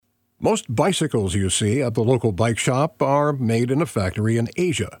Most bicycles you see at the local bike shop are made in a factory in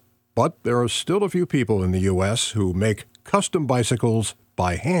Asia, but there are still a few people in the U.S. who make custom bicycles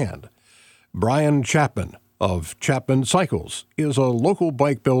by hand. Brian Chapman of Chapman Cycles is a local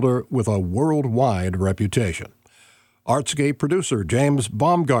bike builder with a worldwide reputation. Artscape producer James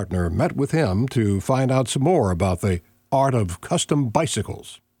Baumgartner met with him to find out some more about the art of custom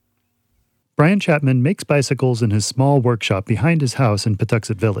bicycles. Brian Chapman makes bicycles in his small workshop behind his house in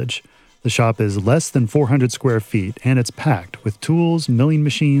Patuxent Village. The shop is less than 400 square feet, and it's packed with tools, milling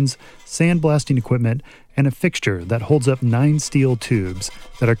machines, sandblasting equipment, and a fixture that holds up 9 steel tubes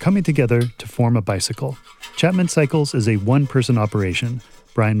that are coming together to form a bicycle. Chapman Cycles is a one-person operation.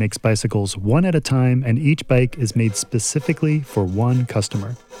 Brian makes bicycles one at a time, and each bike is made specifically for one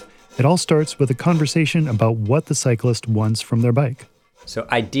customer. It all starts with a conversation about what the cyclist wants from their bike. So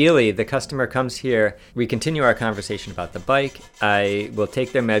ideally, the customer comes here, we continue our conversation about the bike, I will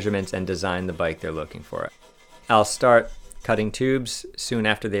take their measurements and design the bike they're looking for. I'll start cutting tubes soon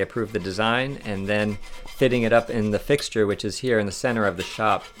after they approve the design, and then fitting it up in the fixture, which is here in the center of the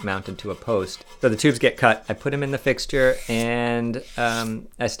shop, mounted to a post. So the tubes get cut, I put them in the fixture, and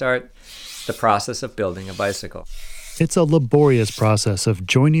I start the process of building a bicycle. It's a laborious process of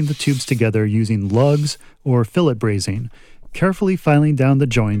joining the tubes together using lugs or fillet brazing, carefully filing down the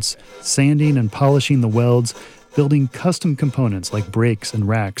joints, sanding and polishing the welds, building custom components like brakes and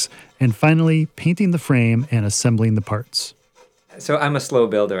racks, and finally painting the frame and assembling the parts. So I'm a slow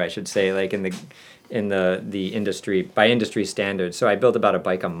builder, I should say, like in the industry, by industry standards. So I build about a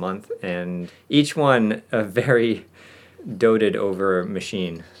bike a month, and each one a very doted over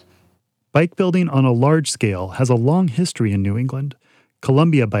machine. Bike building on a large scale has a long history in New England.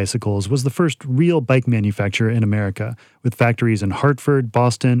 Columbia Bicycles was the first real bike manufacturer in America, with factories in Hartford,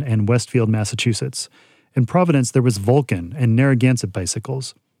 Boston, and Westfield, Massachusetts. In Providence, there was Vulcan and Narragansett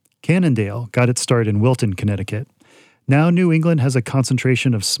Bicycles. Cannondale got its start in Wilton, Connecticut. Now New England has a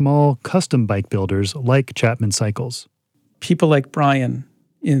concentration of small, custom bike builders like Chapman Cycles. People like Brian,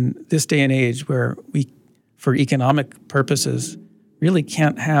 in this day and age where we, for economic purposes, really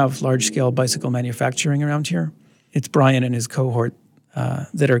can't have large-scale bicycle manufacturing around here, it's Brian and his cohort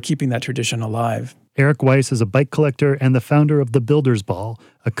that are keeping that tradition alive. Eric Weiss is a bike collector and the founder of the Builders Ball,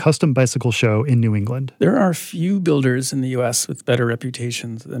 a custom bicycle show in New England. There are few builders in the U.S. with better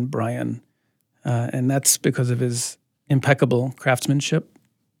reputations than Brian, and that's because of his impeccable craftsmanship.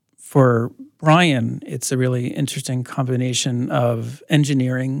 For Brian, it's a really interesting combination of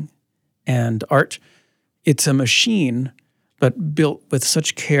engineering and art. It's a machine, but built with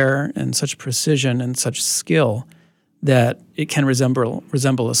such care and such precision and such skill that it can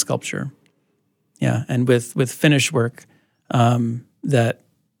resemble a sculpture. Yeah, and with finish work that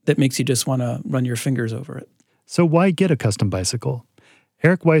makes you just want to run your fingers over it. So why get a custom bicycle?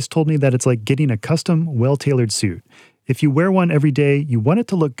 Eric Weiss told me that it's like getting a custom, well-tailored suit. If you wear one every day, you want it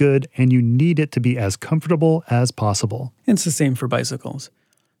to look good and you need it to be as comfortable as possible. It's the same for bicycles.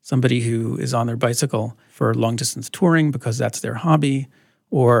 Somebody who is on their bicycle for long-distance touring because that's their hobby,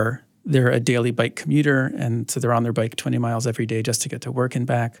 or they're a daily bike commuter, and so they're on their bike 20 miles every day just to get to work and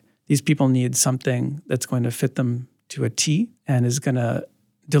back. These people need something that's going to fit them to a T and is going to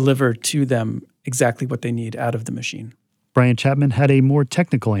deliver to them exactly what they need out of the machine. Brian Chapman had a more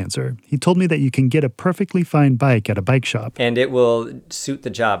technical answer. He told me that you can get a perfectly fine bike at a bike shop. And it will suit the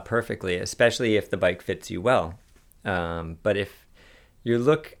job perfectly, especially if the bike fits you well. But if you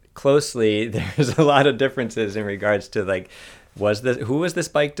look closely, there's a lot of differences in regards to who was this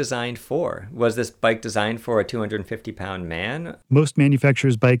bike designed for? Was this bike designed for a 250-pound man? Most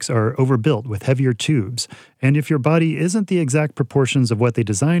manufacturers' bikes are overbuilt with heavier tubes, and if your body isn't the exact proportions of what they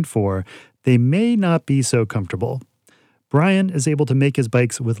designed for, they may not be so comfortable. Brian is able to make his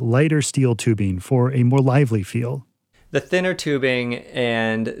bikes with lighter steel tubing for a more lively feel. The thinner tubing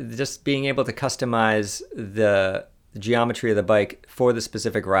and just being able to customize the geometry of the bike for the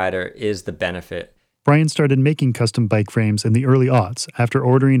specific rider is the benefit. Brian started making custom bike frames in the early aughts after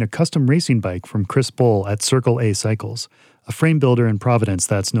ordering a custom racing bike from Chris Bohl at Circle A Cycles, a frame builder in Providence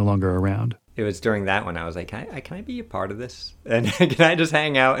that's no longer around. It was during that one I was like, can I be a part of this? And can I just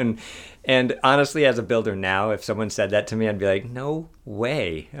hang out? And honestly, as a builder now, if someone said that to me, I'd be like, no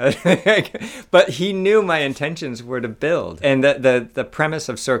way. But he knew my intentions were to build. And the premise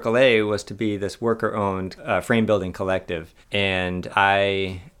of Circle A was to be this worker-owned frame building collective. And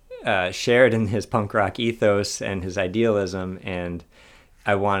I shared in his punk rock ethos and his idealism, and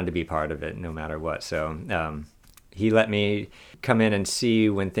I wanted to be part of it no matter what. So he let me come in and see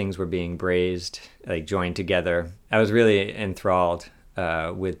when things were being brazed, like joined together. I was really enthralled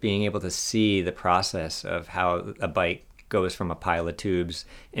with being able to see the process of how a bike goes from a pile of tubes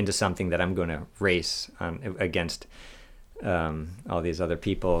into something that I'm going to race against all these other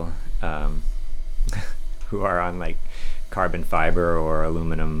people who are on like carbon fiber or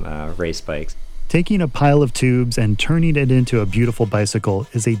aluminum race bikes. Taking a pile of tubes and turning it into a beautiful bicycle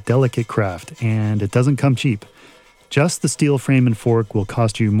is a delicate craft, and it doesn't come cheap. Just the steel frame and fork will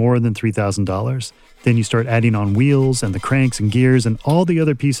cost you more than $3,000. Then you start adding on wheels and the cranks and gears and all the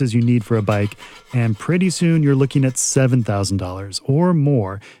other pieces you need for a bike, and pretty soon you're looking at $7,000 or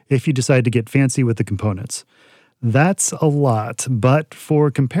more if you decide to get fancy with the components. That's a lot, but for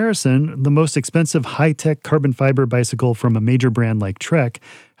comparison, the most expensive high-tech carbon fiber bicycle from a major brand like Trek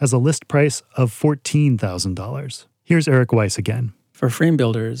has a list price of $14,000. Here's Eric Weiss again. For frame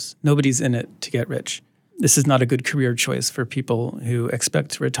builders, nobody's in it to get rich. This is not a good career choice for people who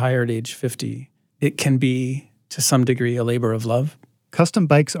expect to retire at age 50. It can be, to some degree, a labor of love. Custom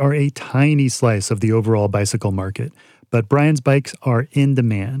bikes are a tiny slice of the overall bicycle market, but Brian's bikes are in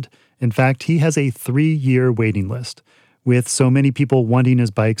demand. In fact, he has a 3-year waiting list. With so many people wanting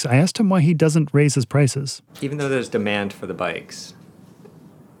his bikes, I asked him why he doesn't raise his prices. Even though there's demand for the bikes,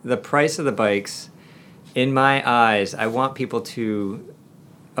 the price of the bikes, in my eyes, I want people to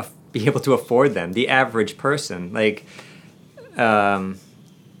be able to afford them. The average person, like, I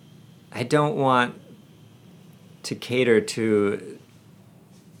don't want to cater to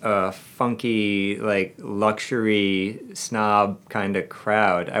a funky, like, luxury snob kind of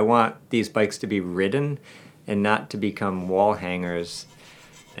crowd. I want these bikes to be ridden and not to become wall hangers.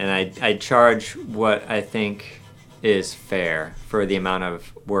 And I charge what I think is fair for the amount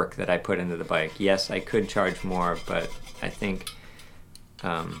of work that I put into the bike. Yes, I could charge more, but I think,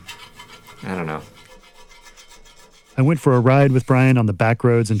 I don't know. I went for a ride with Brian on the back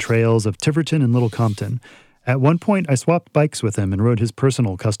roads and trails of Tiverton and Little Compton. At one point, I swapped bikes with him and rode his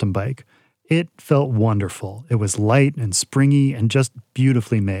personal custom bike. It felt wonderful. It was light and springy and just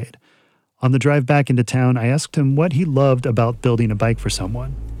beautifully made. On the drive back into town, I asked him what he loved about building a bike for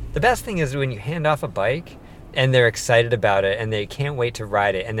someone. The best thing is when you hand off a bike and they're excited about it and they can't wait to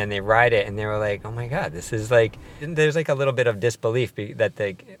ride it, and then they ride it and they're like, oh my God, this is like, there's like a little bit of disbelief that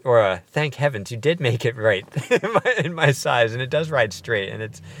they, or thank heavens you did make it right in my size, and it does ride straight, and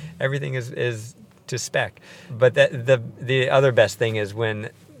it's, everything is to spec. But the other best thing is when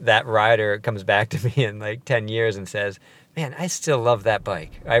that rider comes back to me in like 10 years and says, man, I still love that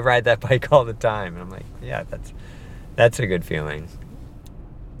bike. I ride that bike all the time. And I'm like, yeah, that's a good feeling.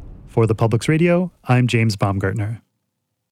 For the Public's Radio, I'm James Baumgartner.